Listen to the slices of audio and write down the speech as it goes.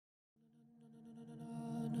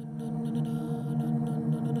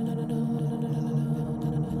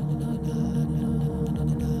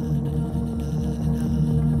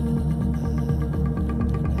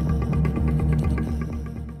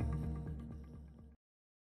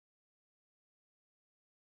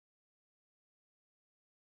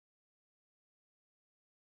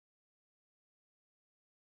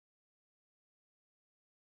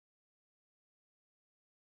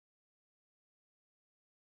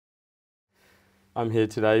I'm here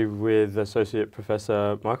today with Associate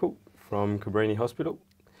Professor Michael from Cabrini Hospital.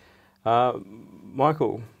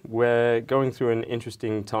 Michael, we're going through an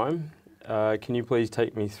interesting time. Can you please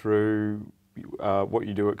take me through what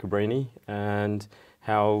you do at Cabrini and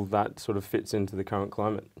how that sort of fits into the current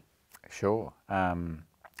climate? Sure.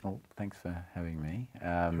 Well, thanks for having me.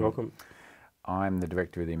 You're welcome. I'm the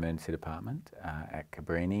Director of the Emergency Department at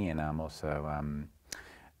Cabrini, and I'm also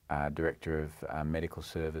Director of Medical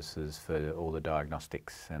Services for all the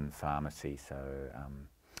diagnostics and pharmacy, so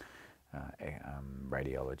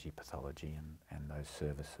radiology, pathology and those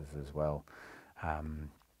services as well.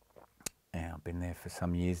 I've been there for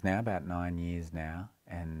some years now, about 9 years now,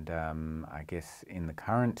 and I guess in the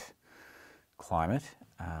current climate,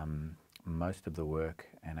 most of the work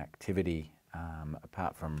and activity,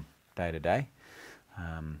 apart from day to day,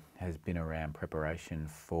 has been around preparation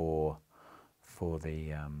for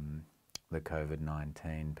the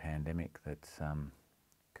COVID-19 pandemic that's kind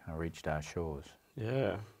of reached our shores.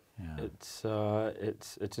 Yeah. It's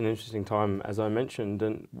an interesting time, as I mentioned.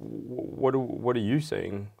 And what are you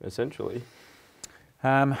seeing essentially?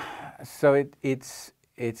 So it's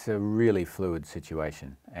a really fluid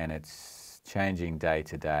situation, and it's changing day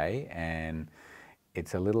to day, and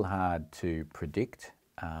it's a little hard to predict.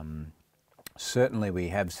 Certainly, we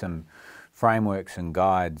have some frameworks and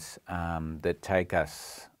guides that take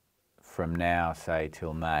us from now, say,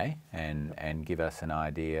 till May, and give us an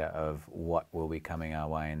idea of what will be coming our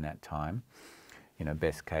way in that time. You know,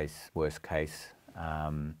 best case, worst case.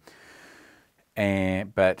 But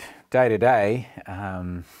day to day,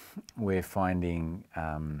 we're finding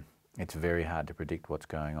it's very hard to predict what's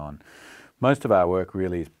going on. Most of our work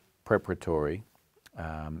really is preparatory.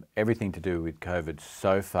 Everything to do with COVID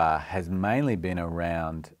so far has mainly been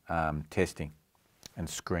around testing and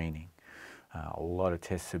screening. A lot of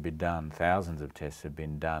tests have been done, thousands of tests have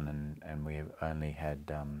been done, and we have only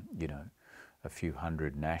had, you know, a few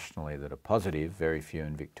hundred nationally that are positive, very few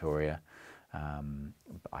in Victoria.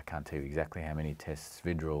 I can't tell you exactly how many tests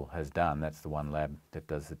Vidril has done. That's the one lab that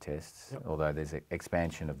does the tests, yep. Although there's an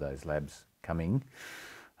expansion of those labs coming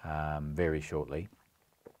very shortly.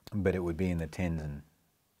 But it would be in the tens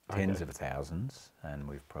of thousands, and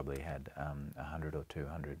we've probably had 100 or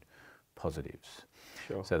 200 positives.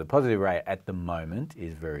 Sure. So the positive rate at the moment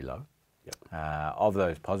is very low. Yep. Of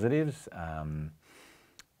those positives,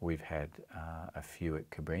 we've had a few at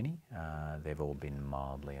Cabrini. They've all been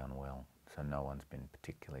mildly unwell, so no one's been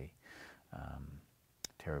particularly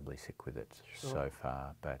terribly sick with it so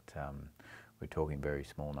far, but we're talking very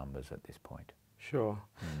small numbers at this point. Sure.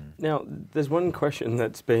 Now, there's one question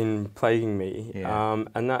that's been plaguing me,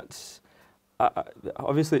 and that's,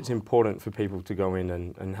 obviously it's important for people to go in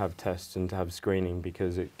and have tests and to have screening,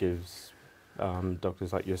 because it gives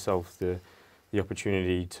doctors like yourself the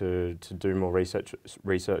opportunity to do more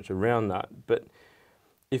research around that. But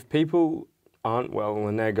if people aren't well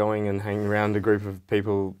and they're going and hanging around a group of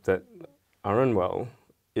people that are unwell,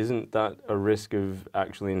 isn't that a risk of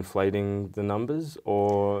actually inflating the numbers,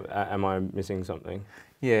 or am I missing something?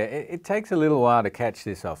 Yeah, it takes a little while to catch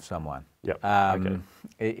this off someone. Yep. Okay.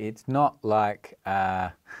 It's not like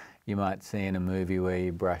you might see in a movie where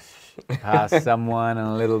you brush past someone and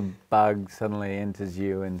a little bug suddenly enters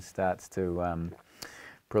you and starts to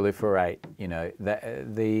proliferate. You know,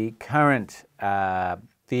 the current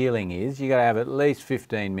feeling is you got to have at least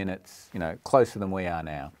 15 minutes, you know, closer than we are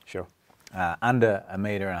now. Sure. Under 1.5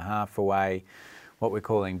 meters away, what we're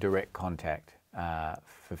calling direct contact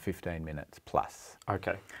for 15 minutes plus.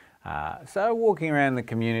 Okay. So walking around the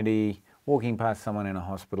community, walking past someone in a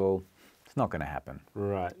hospital, it's not going to happen.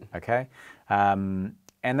 Right. Okay. And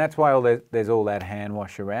that's why there's all that hand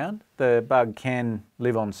wash around. The bug can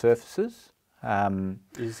live on surfaces.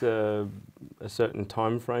 Is there a certain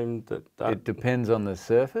time frame that... It depends on the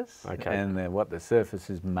surface, okay. And what the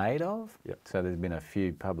surface is made of. Yep. So there's been a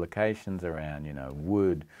few publications around, you know,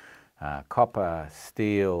 wood, copper,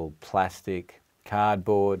 steel, plastic,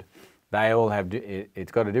 cardboard. They all have,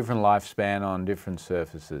 it's got a different lifespan on different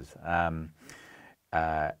surfaces.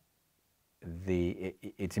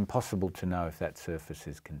 It's impossible to know if that surface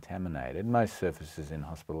is contaminated. Most surfaces in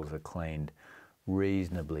hospitals are cleaned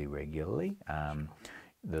reasonably regularly.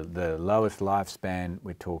 The lowest lifespan,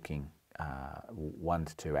 we're talking 1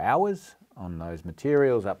 to 2 hours on those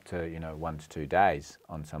materials, up to, you know, 1 to 2 days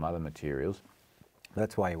on some other materials.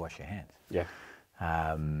 That's why you wash your hands. Yeah.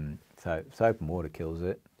 So soap and water kills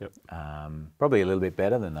it. Yep. Probably a little bit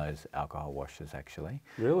better than those alcohol washes, actually.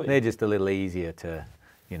 Really? They're just a little easier to,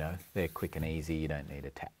 you know, they're quick and easy. You don't need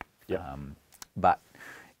a tap. Yeah. But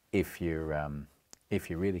if you're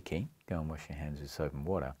really keen, go and wash your hands with soap and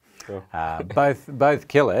water. Sure. Both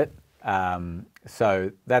kill it,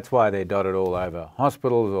 So that's why they're dotted all over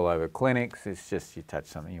hospitals, all over clinics. It's just you touch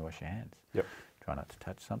something, you wash your hands. Yep. Try not to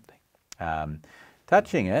touch something.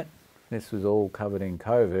 Touching it, this was all covered in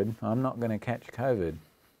COVID. I'm not going to catch COVID.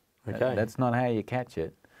 Okay. That's not how you catch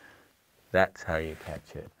it. That's how you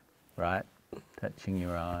catch it, right? Touching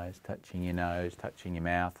your eyes, touching your nose, touching your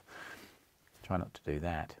mouth. Try not to do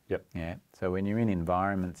that. Yep. Yeah. So when you're in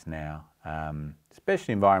environments now,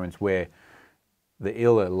 especially environments where the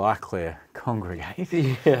ill are likely to congregate.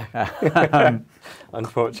 Yeah.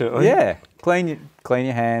 Unfortunately. Yeah. Clean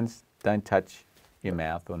your hands. Don't touch your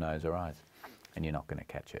mouth or nose or eyes, and you're not going to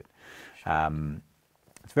catch it.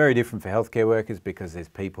 It's very different for healthcare workers because there's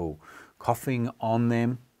people coughing on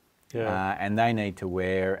them, and they need to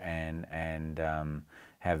wear and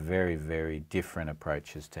have very, very different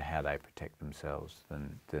approaches to how they protect themselves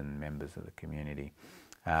than members of the community.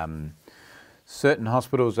 Certain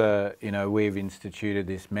hospitals are, we've instituted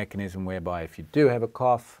this mechanism whereby if you do have a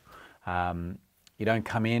cough, you don't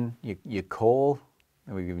come in, you call.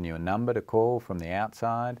 We've given you a number to call from the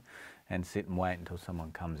outside and sit and wait until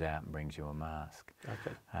someone comes out and brings you a mask.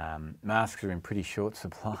 Okay. Masks are in pretty short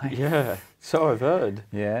supply. Yeah, so I've heard.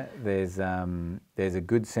 Yeah, there's a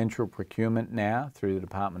good central procurement now through the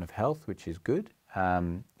Department of Health, which is good.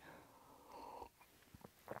 But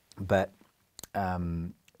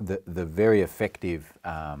the very effective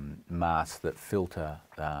masks that filter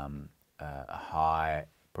a high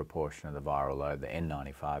proportion of the viral load, the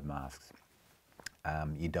N95 masks,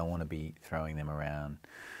 you don't want to be throwing them around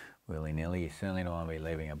willy-nilly. You certainly don't want to be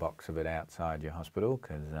leaving a box of it outside your hospital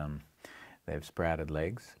because they've sprouted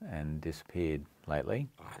legs and disappeared lately.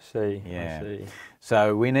 I see, yeah. I see.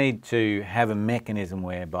 So we need to have a mechanism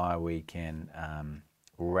whereby we can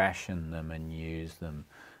ration them and use them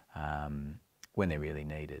when they're really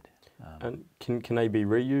needed. And can they be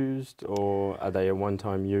reused, or are they a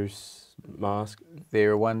one-time use mask?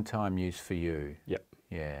 They're a one-time use for you. Yep.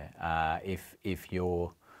 Yeah. If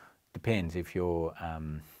you're, depends, if you're a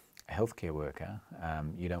healthcare worker,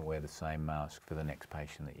 you don't wear the same mask for the next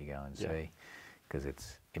patient that you go and see because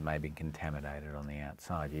it may be contaminated on the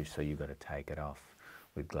outside, so you've got to take it off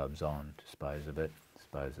with gloves on, dispose of it,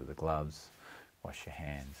 dispose of the gloves, wash your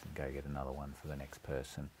hands and go get another one for the next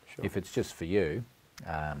person. Sure. If it's just for you,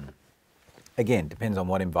 again, depends on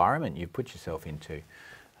what environment you put yourself into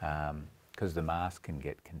because the mask can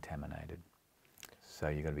get contaminated. So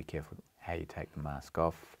you've got to be careful how you take the mask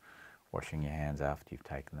off, washing your hands after you've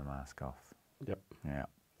taken the mask off. Yep. Yeah.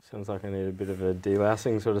 Sounds like I need a bit of a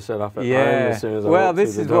delousing sort of setup at home as soon as I well, walk through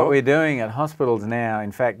this the is door. what we're doing at hospitals now.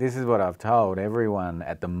 In fact, this is what I've told everyone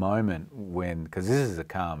at the moment because this is the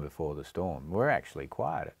calm before the storm. We're actually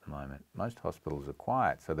quiet at the moment. Most hospitals are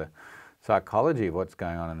quiet. So the psychology of what's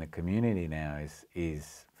going on in the community now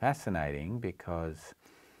is fascinating because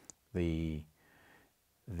the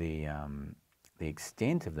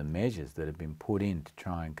extent of the measures that have been put in to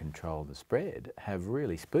try and control the spread have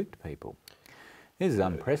really spooked people. This is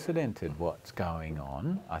unprecedented what's going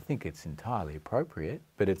on. I think it's entirely appropriate,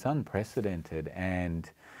 but it's unprecedented and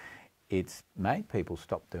it's made people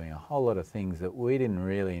stop doing a whole lot of things that we didn't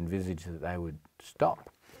really envisage that they would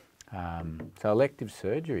stop. So elective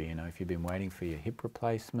surgery, if you've been waiting for your hip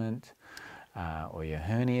replacement or your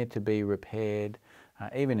hernia to be repaired,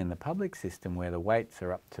 even in the public system where the waits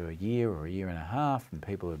are up to a year or a year and a half and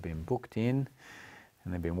people have been booked in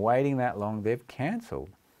and they've been waiting that long, they've cancelled,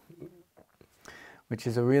 which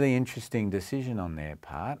is a really interesting decision on their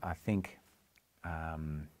part. I think,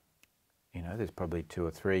 there's probably 2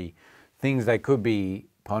 or 3 things they could be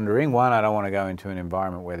pondering. 1, I don't want to go into an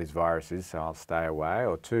environment where there's viruses, so I'll stay away.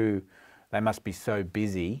 Or 2, they must be so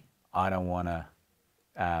busy, I don't want to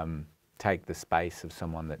take the space of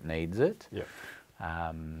someone that needs it. Yep.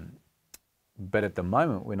 But at the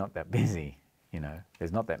moment, we're not that busy.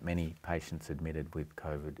 There's not that many patients admitted with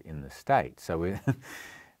COVID in the state. So we're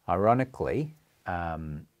ironically,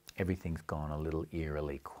 everything's gone a little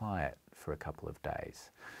eerily quiet for a couple of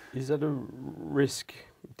days. Is that a risk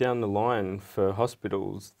down the line for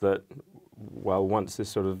hospitals that, once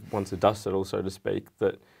the dust settles, so to speak,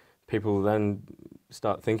 that people then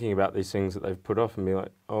start thinking about these things that they've put off and be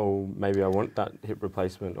like, oh, maybe I want that hip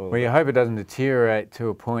replacement? Or well, you hope it doesn't deteriorate to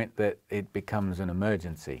a point that it becomes an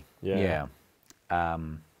emergency. Yeah.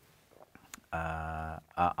 I'm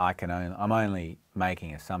only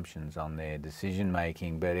making assumptions on their decision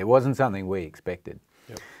making, but it wasn't something we expected.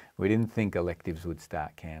 Yep. We didn't think electives would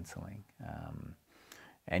start cancelling.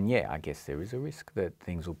 And yeah, I guess there is a risk that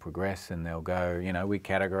things will progress and they'll go, we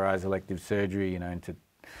categorise elective surgery, into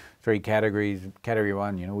 3 categories. Category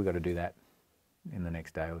 1, we've got to do that in the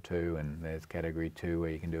next day or 2, and there's category 2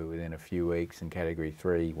 where you can do it within a few weeks, and category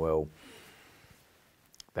 3, well,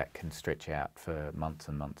 that can stretch out for months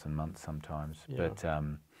and months and months sometimes. Yeah. But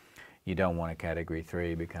you don't want a Category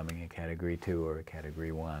 3 becoming a Category 2 or a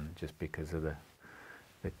Category 1 just because of the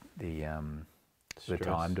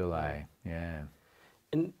time delay. Yeah.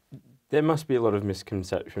 And there must be a lot of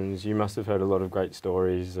misconceptions. You must have heard a lot of great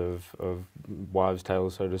stories of wives'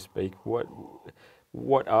 tales, so to speak.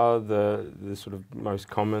 What are the sort of most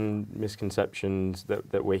common misconceptions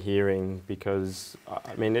that we're hearing? Because,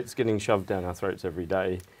 I mean, it's getting shoved down our throats every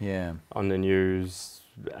day. Yeah. On the news,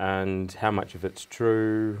 and how much of it's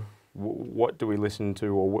true? What do we listen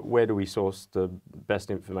to, or where do we source the best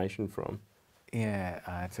information from? Yeah,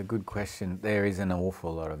 it's a good question. There is an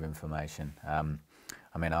awful lot of information.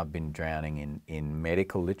 I mean, I've been drowning in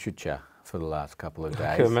medical literature for the last couple of days.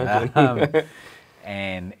 I can imagine.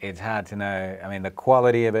 And it's hard to know. I mean, the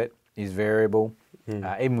quality of it is variable.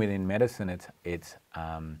 Even within medicine, it's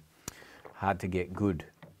hard to get good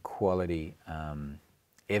quality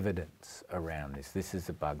evidence around this. This is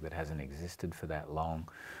a bug that hasn't existed for that long.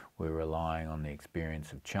 We're relying on the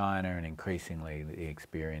experience of China and increasingly the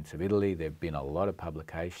experience of Italy. There have been a lot of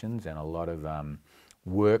publications and a lot of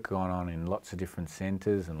work going on in lots of different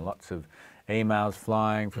centres, and lots of emails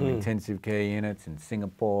flying from intensive care units in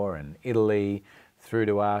Singapore and Italy through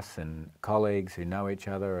to us, and colleagues who know each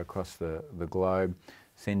other across the globe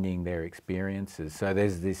sending their experiences. So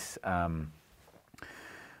there's this almost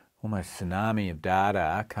tsunami of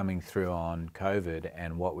data coming through on COVID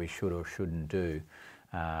and what we should or shouldn't do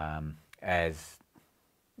as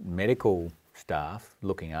medical staff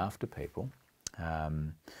looking after people.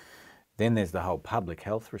 Then there's the whole public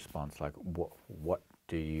health response, like what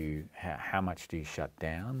do you, how much do you shut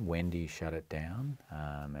down, when do you shut it down,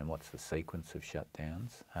 and what's the sequence of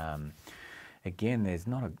shutdowns. Again, there's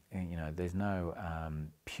not there's no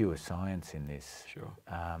pure science in this. Sure.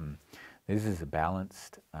 This is a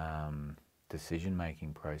balanced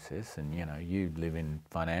decision-making process, and you live in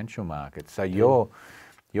financial markets, so you're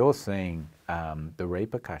seeing the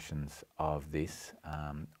repercussions of this.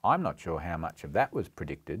 I'm not sure how much of that was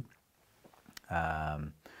predicted,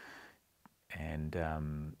 and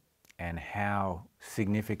how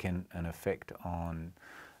significant an effect on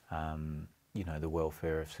the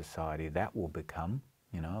welfare of society that will become.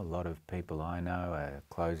 A lot of people I know are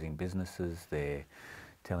closing businesses. They're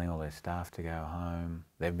telling all their staff to go home.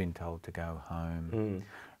 They've been told to go home.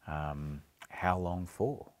 How long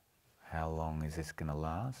for? How long is this going to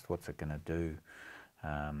last? What's it going to do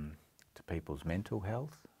to people's mental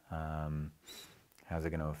health? How's it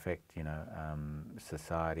going to affect,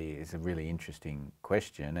 society? Is a really interesting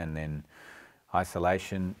question. And then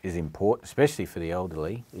isolation is important, especially for the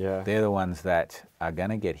elderly. Yeah. They're the ones that are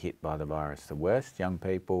going to get hit by the virus the worst. Young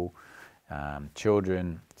people,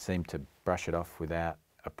 children seem to brush it off without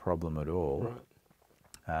a problem at all.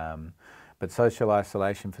 Right. But social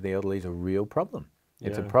isolation for the elderly is a real problem.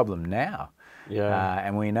 It's a problem now. Yeah.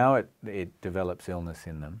 And we know it develops illness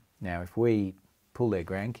in them. Now, if we pull their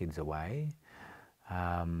grandkids away,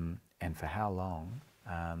 and for how long,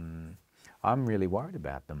 I'm really worried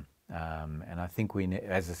about them. And I think we,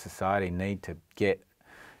 as a society, need to get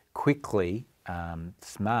quickly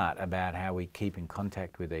smart about how we keep in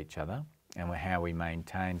contact with each other and how we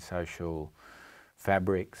maintain social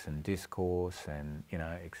fabrics and discourse, and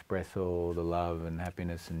express all the love and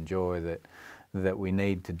happiness and joy that we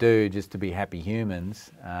need to do just to be happy humans.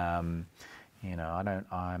 I'm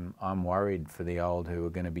worried for the old who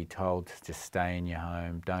are going to be told to just stay in your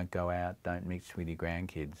home, don't go out, don't mix with your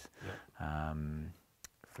grandkids. Yep.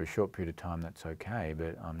 For a short period of time that's okay,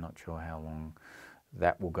 but I'm not sure how long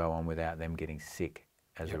that will go on without them getting sick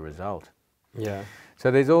as a result. Yeah.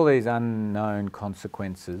 So there's all these unknown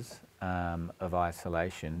consequences of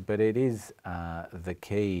isolation, but it is the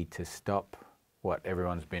key to stop what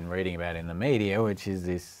everyone's been reading about in the media, which is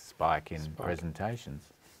this spike in presentations.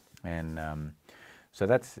 And so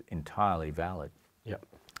that's entirely valid. Yep.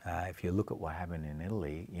 If you look at what happened in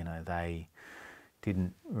Italy, they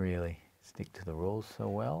didn't really stick to the rules so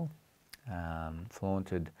well,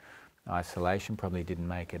 flaunted isolation, probably didn't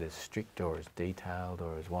make it as strict or as detailed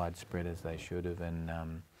or as widespread as they should have.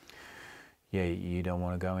 And you don't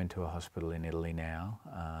want to go into a hospital in Italy now,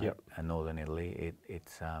 in northern Italy.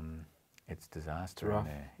 It's disaster in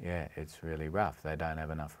there. Yeah, it's really rough. They don't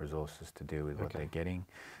have enough resources to deal with what they're getting.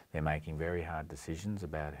 They're making very hard decisions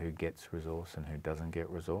about who gets resource and who doesn't get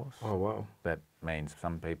resource. Oh, wow. That means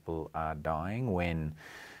some people are dying when,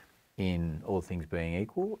 in all things being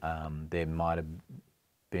equal, there might have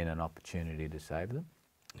been an opportunity to save them.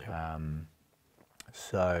 Yep.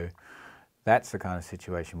 So that's the kind of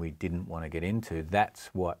situation we didn't want to get into. That's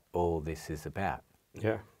what all this is about.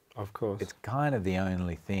 Yeah. Of course. It's kind of the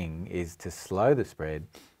only thing is to slow the spread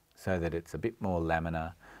so that it's a bit more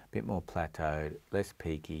laminar, a bit more plateaued, less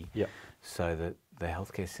peaky, Yep. so that the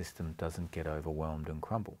healthcare system doesn't get overwhelmed and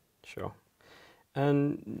crumble. Sure.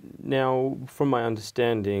 And now, from my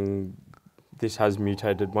understanding, this has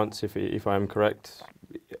mutated once, if I'm correct.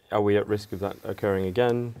 Are we at risk of that occurring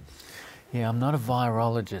again? Yeah, I'm not a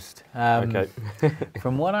virologist. Okay.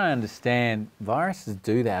 From what I understand, viruses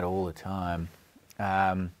do that all the time,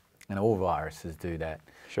 and all viruses do that.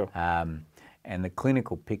 Sure. And the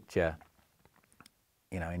clinical picture,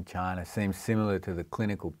 in China seems similar to the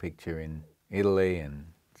clinical picture in Italy and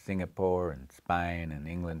Singapore and Spain and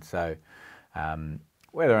England. So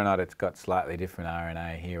whether or not it's got slightly different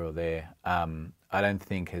RNA here or there, I don't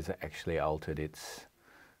think has actually altered its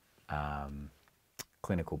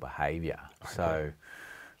clinical behaviour. Okay. So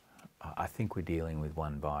I think we're dealing with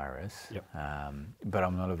one virus, yep. But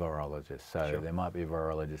I'm not a virologist, so sure. there might be a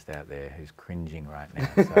virologist out there who's cringing right now,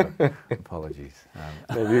 so apologies.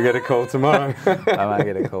 Maybe you get a call tomorrow. I might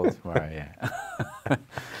get a call tomorrow, yeah.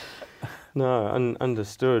 No,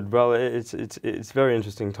 understood. Well, it's very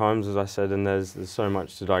interesting times, as I said, and there's so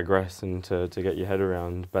much to digress and to get your head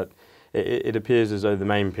around. But it appears as though the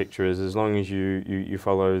main picture is, as long as you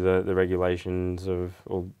follow the regulations or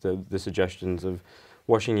the suggestions of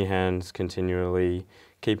washing your hands continually,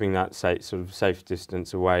 keeping that safe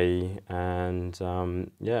distance away, and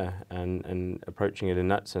and approaching it in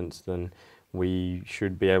that sense, then we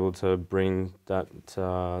should be able to bring that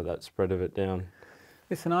spread of it down.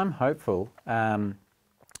 Listen, I'm hopeful.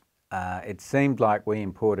 It seemed like we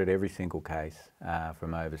imported every single case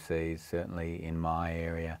from overseas, certainly in my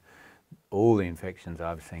area. All the infections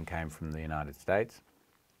I've seen came from the United States.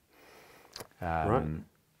 Right.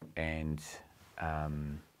 And,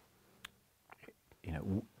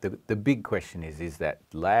 the big question is that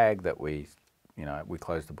lag that we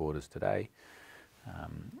closed the borders today, how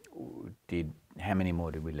many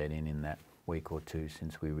more did we let in that week or two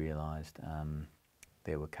since we realised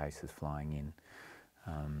there were cases flying in,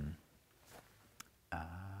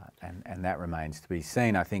 and that remains to be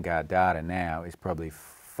seen. I think our data now is probably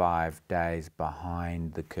 5 days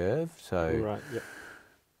behind the curve. So right, yep.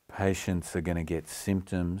 Patients are going to get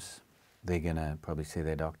symptoms. They're going to probably see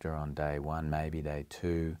their doctor on day 1, maybe day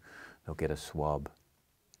 2. They'll get a swab.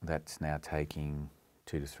 That's now taking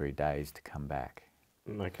 2 to 3 days to come back.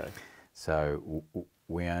 Okay. So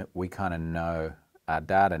we kind of know. Our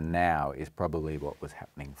data now is probably what was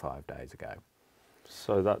happening 5 days ago.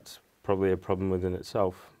 So that's probably a problem within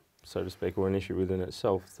itself, so to speak, or an issue within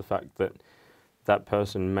itself. The fact that that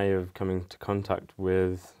person may have come into contact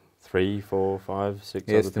with 3, 4, 5, 6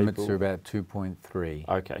 the other estimates people. are about 2.3.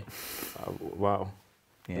 Okay. Wow.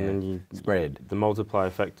 Yeah. And then spread. The multiply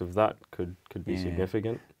effect of that could be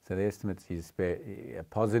significant. So the estimates is a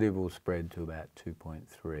positive will spread to about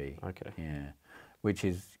 2.3. Okay. Yeah. Which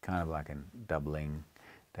is kind of like a doubling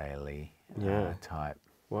daily type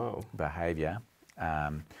behaviour.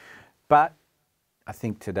 But I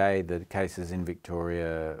think today the cases in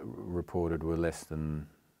Victoria reported were less than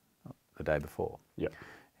the day before. Yep.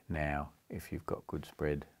 Now, if you've got good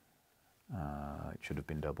spread, it should have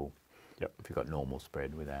been double. Yep. If you've got normal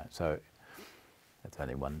spread without. So that's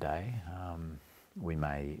only 1 day. We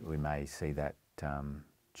may see that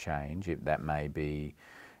change. That may be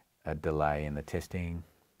a delay in the testing.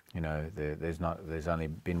 There's only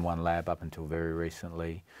been 1 lab up until very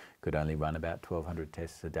recently, could only run about 1,200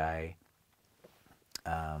 tests a day.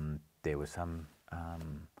 There were some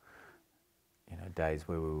days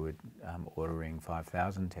where we were ordering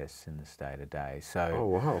 5,000 tests in the state a day. So, oh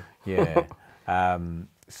wow. Yeah.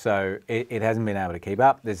 So it hasn't been able to keep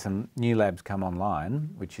up. There's some new labs come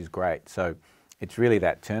online, which is great. So it's really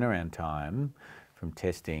that turnaround time from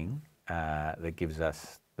testing that gives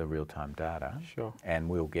us the real-time data. Sure. And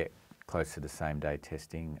we'll get close to the same-day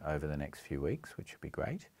testing over the next few weeks, which would be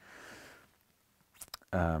great.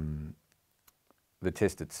 The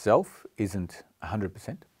test itself isn't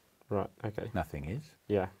 100%. Right, okay. Nothing is.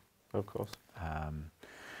 Yeah, of course.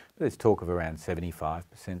 There's talk of around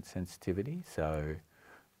 75% sensitivity, so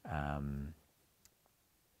 25%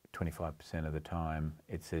 of the time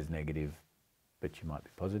it says negative, but you might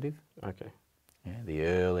be positive. Okay. Yeah, the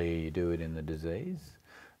earlier you do it in the disease,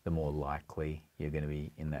 the more likely you're going to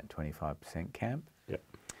be in that 25% camp. Yep.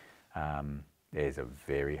 There's a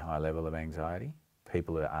very high level of anxiety.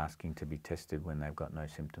 People are asking to be tested when they've got no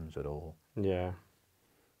symptoms at all. Yeah.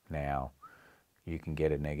 Now, you can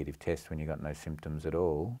get a negative test when you've got no symptoms at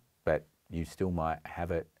all, but you still might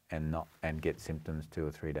have it and get symptoms 2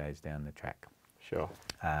 or 3 days down the track. Sure.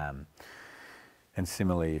 And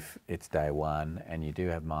similarly, if it's day 1 and you do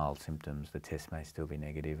have mild symptoms, the test may still be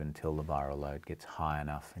negative until the viral load gets high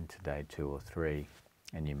enough into day 2 or 3.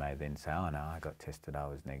 And you may then say, oh no, I got tested, I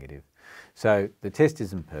was negative. So the test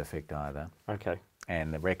isn't perfect either. Okay.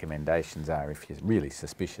 And the recommendations are, if you're really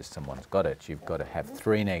suspicious someone's got it, you've got to have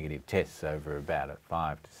 3 negative tests over about a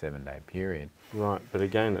 5 to 7 day period. Right, but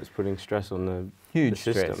again, that's putting stress on the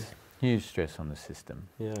system. Huge stress on the system.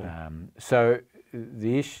 Yeah. So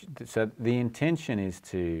the intention is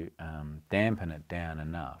to dampen it down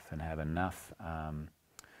enough and have enough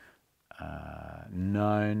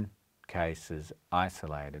known cases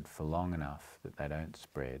isolated for long enough that they don't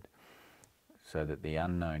spread, so that the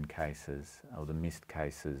unknown cases or the missed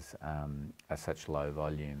cases are such low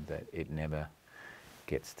volume that it never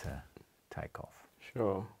gets to take off.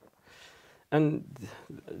 Sure. And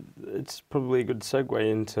it's probably a good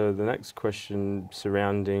segue into the next question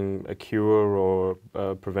surrounding a cure or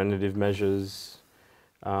preventative measures.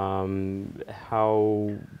 How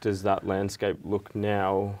does that landscape look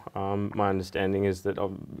now? My understanding is that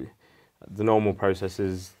the normal process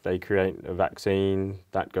is they create a vaccine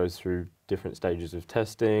that goes through different stages of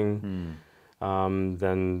testing.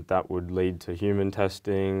 Then that would lead to human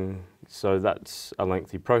testing. So that's a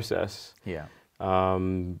lengthy process. Yeah.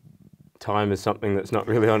 Time is something that's not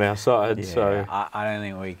really on our side. Yeah, so I don't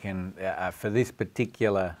think we can, for this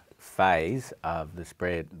particular phase of the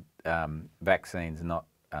spread, vaccines not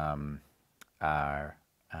our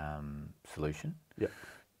solution. Yeah.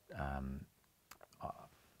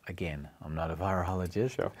 Again, I'm not a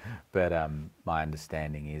virologist, sure. but my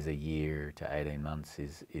understanding is a year to 18 months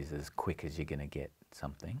is as quick as you're going to get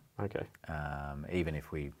something. Okay. Even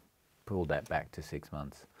if we pulled that back to 6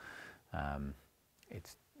 months,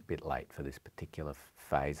 it's a bit late for this particular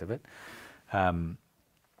phase of it.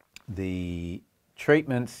 The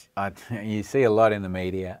treatments, you see a lot in the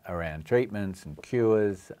media around treatments and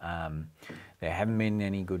cures. There haven't been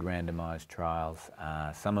any good randomised trials.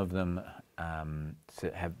 Some of them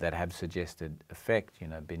that have suggested effect,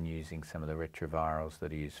 been using some of the retrovirals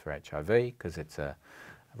that are used for HIV, because it's a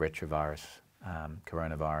retrovirus.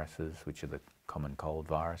 Coronaviruses, which are the common cold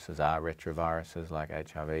viruses, are retroviruses like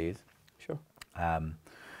HIV is. Sure.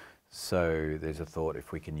 So there's a thought,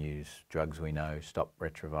 if we can use drugs we know stop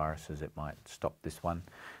retroviruses, it might stop this one.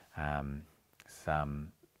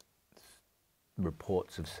 Some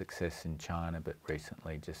reports of success in China, but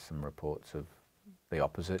recently just some reports of the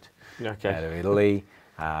opposite out of Italy.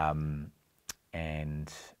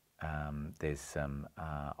 There's some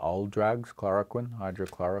old drugs,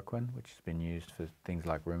 hydrochloroquine, which has been used for things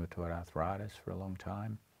like rheumatoid arthritis for a long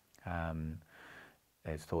time.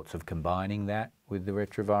 There's thoughts of combining that with the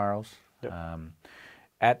retrovirals. Yep.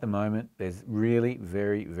 At the moment, there's really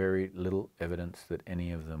very, very little evidence that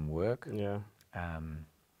any of them work. Yeah.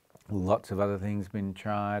 Lots of other things been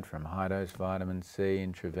tried, from high-dose vitamin C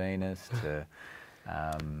intravenous to...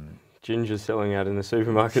 Ginger's selling out in the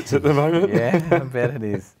supermarkets at the moment. Yeah, I bet it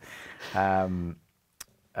is.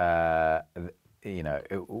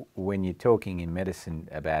 When you're talking in medicine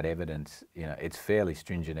about evidence, it's fairly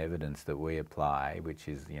stringent evidence that we apply, which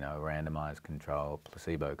is, a randomised controlled,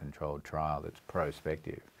 placebo-controlled trial that's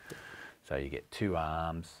prospective. So you get 2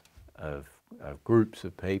 arms of groups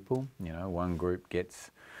of people. One group gets,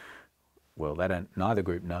 neither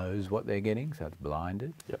group knows what they're getting, so it's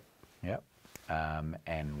blinded. Yep.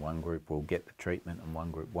 And one group will get the treatment and one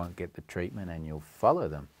group won't get the treatment, and you'll follow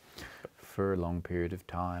them for a long period of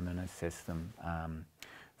time and assess them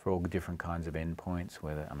for all different kinds of endpoints,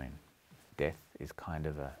 death is kind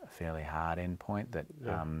of a fairly hard endpoint that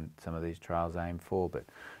some of these trials aim for, but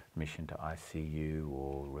admission to ICU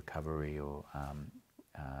or recovery or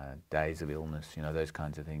days of illness, those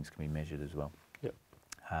kinds of things can be measured as well. Yep.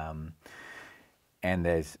 And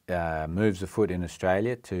there's moves afoot in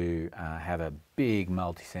Australia to have a big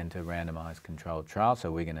multi-centre randomised controlled trial,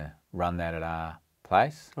 so we're going to run that at our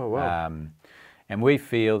place. Oh, wow. And we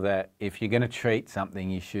feel that if you're going to treat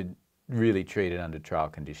something, you should really treat it under trial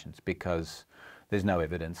conditions, because there's no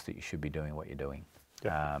evidence that you should be doing what you're doing.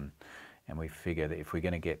 Yep. And we figure that if we're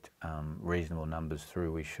going to get reasonable numbers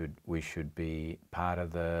through, we should be part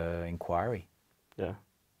of the inquiry. Yeah,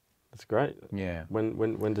 that's great. Yeah.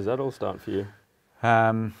 When does that all start for you?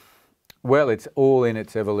 Well, it's all in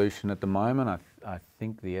its evolution at the moment. I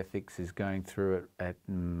think the ethics is going through it at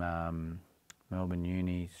Melbourne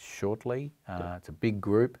Uni shortly. It's a big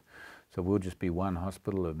group, so we'll just be one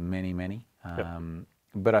hospital of many, many.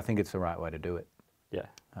 But I think it's the right way to do it. Yeah.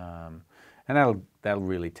 And that'll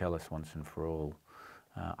really tell us once and for all.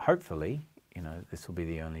 Hopefully, this will be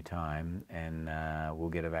the only time, and we'll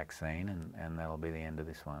get a vaccine, and that'll be the end of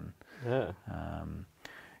this one. Yeah.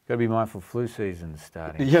 got to be mindful flu season's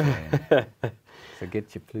starting Yeah. soon. So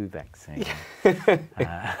get your flu vaccine.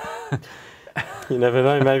 You never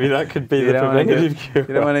know, maybe that could be the preventative cure.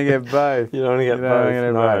 You don't want to get both. You don't want to get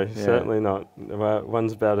both. No, Yeah. certainly not. Well,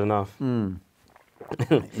 one's bad enough.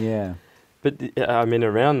 Yeah. But I mean,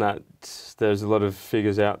 around that, there's a lot of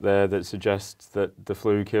figures out there that suggest that the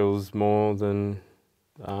flu kills more than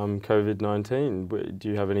COVID-19. Do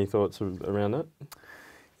you have any thoughts around that?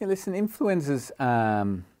 Yeah, listen, influenza's,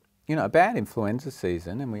 you know, a bad influenza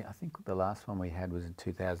season, and I think the last one we had was in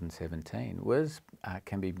 2017,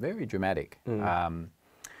 can be very dramatic.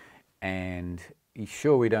 And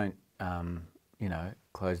sure, we don't, you know,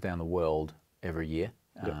 close down the world every year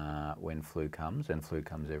when flu comes, and flu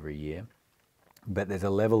comes every year. But there's a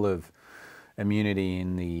level of immunity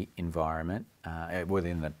in the environment,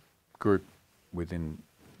 within the group, within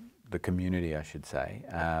the community, I should say,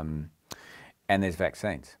 and there's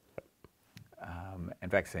vaccines.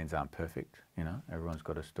 And vaccines aren't perfect, you know. Everyone's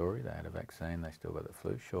got a story. They had a vaccine, they still got the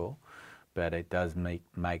flu, sure. But it does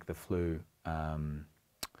make the flu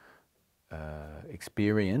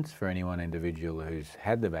experience for any one individual who's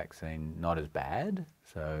had the vaccine not as bad,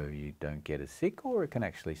 so you don't get as sick, or it can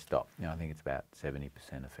actually stop. You know, I think it's about 70%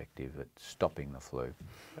 effective at stopping the flu.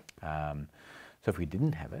 So if we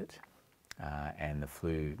didn't have it, and the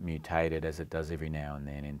flu mutated, as it does every now and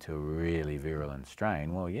then, into a really virulent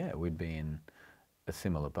strain, well, yeah, we'd be in a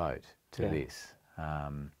similar boat to this,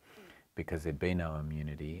 because there'd be no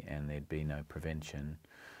immunity and there'd be no prevention,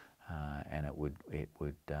 and it would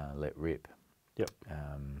let rip. Yep.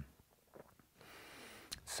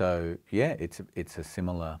 So yeah, it's a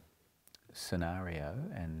similar scenario,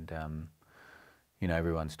 and you know,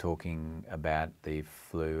 everyone's talking about the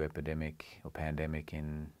flu epidemic or pandemic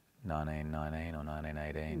in 1919 or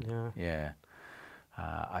 1918. Yeah.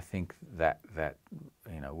 I think that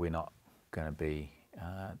you know, we're not going to be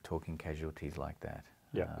talking casualties like that.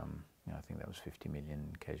 Yeah. You know, I think that was 50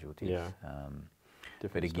 million casualties. Yeah.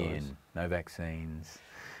 But again, no vaccines,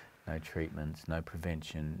 no treatments, no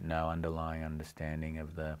prevention, no underlying understanding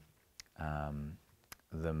of the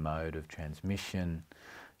mode of transmission.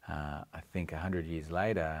 I think 100 years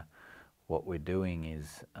later, what we're doing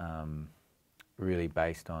is really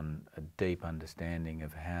based on a deep understanding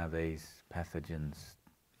of how these pathogens,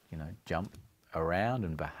 you know, jump around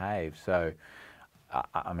and behave. So,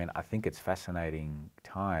 I mean, I think it's fascinating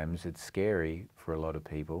times. It's scary for a lot of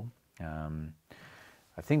people.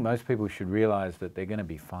 I think most people should realise that they're going to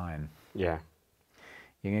be fine. Yeah.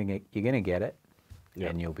 You're going to get it,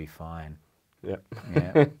 and you'll be fine. Yep.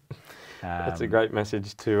 Yeah. That's a great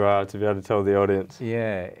message to be able to tell the audience.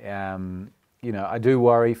 Yeah. You know, I do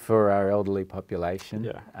worry for our elderly population.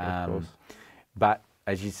 Yeah, of course. But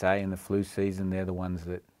as you say, in the flu season, they're the ones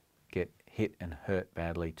that get hit and hurt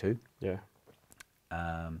badly too. Yeah.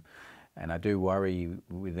 And I do worry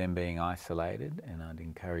with them being isolated, and I'd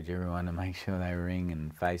encourage everyone to make sure they ring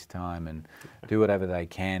and FaceTime and do whatever they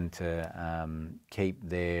can to keep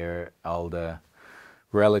their older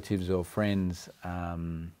relatives or friends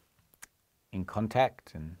in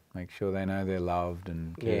contact, and make sure they know they're loved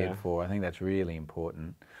and cared for. I think that's really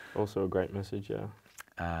important. Also a great message, yeah.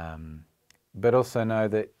 But also know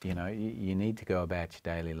that, you know, you need to go about your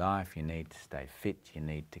daily life. You need to stay fit. You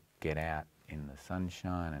need to get out in the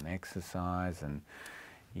sunshine and exercise, and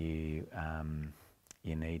you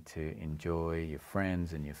need to enjoy your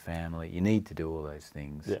friends and your family. You need to do all those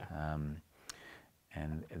things,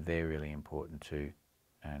 and they're really important too.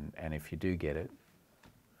 And if you do get it,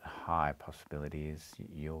 a high possibility is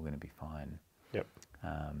you're going to be fine. Yep.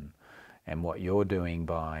 And what you're doing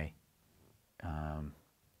by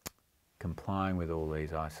complying with all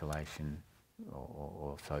these isolation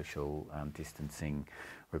or social distancing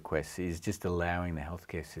requests is just allowing the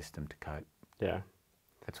healthcare system to cope. Yeah.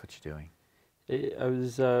 That's what you're doing. I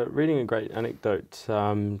was reading a great anecdote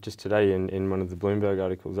just today in one of the Bloomberg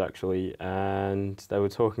articles, actually, and they were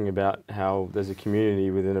talking about how there's a community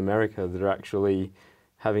within America that are actually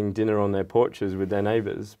having dinner on their porches with their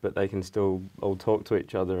neighbours, but they can still all talk to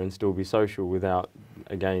each other and still be social without,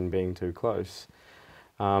 again, being too close.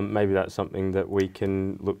 Maybe that's something that we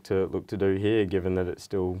can look to do here, given that it's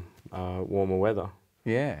still warmer weather.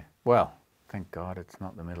 Yeah. Well, thank God it's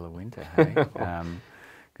not the middle of winter, hey?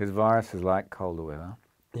 Because viruses like colder weather.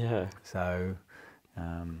 Yeah. So,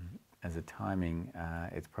 as a timing,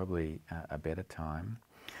 it's probably a better time.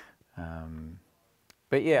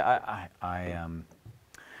 But yeah,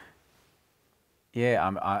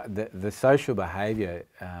 the social behaviour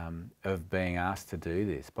of being asked to do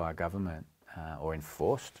this by government, or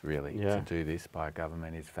enforced really to do this by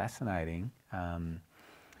government, is fascinating.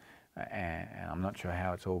 and I'm not sure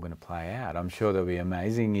how it's all going to play out. I'm sure there'll be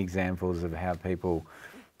amazing examples of how people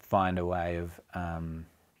find a way of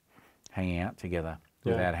hanging out together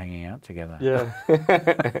without hanging out together. Yeah.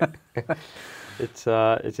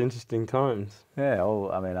 It's interesting times. Yeah,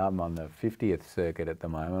 I mean, I'm on the 50th circuit at the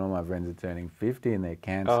moment. All my friends are turning 50 and they're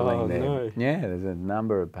cancelling their... No. Yeah, there's a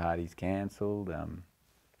number of parties cancelled.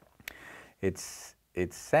 It's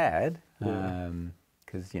sad,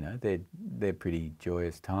 because, you know, they're pretty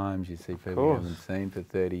joyous times. You see people you haven't seen for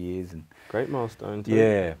 30 years. And great milestone too.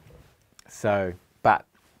 yeah. So, but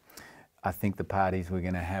I think the parties we're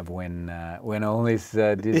going to have when all this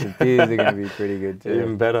disappears are going to be pretty good too.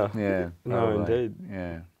 Even better. Yeah. No, probably. indeed.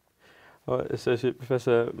 Yeah. All right, Associate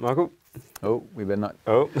Professor Michael. Oh, we better not.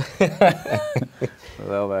 Oh.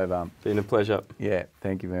 Well, elbow bump. Been a pleasure. Yeah,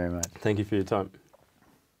 thank you very much. Thank you for your time.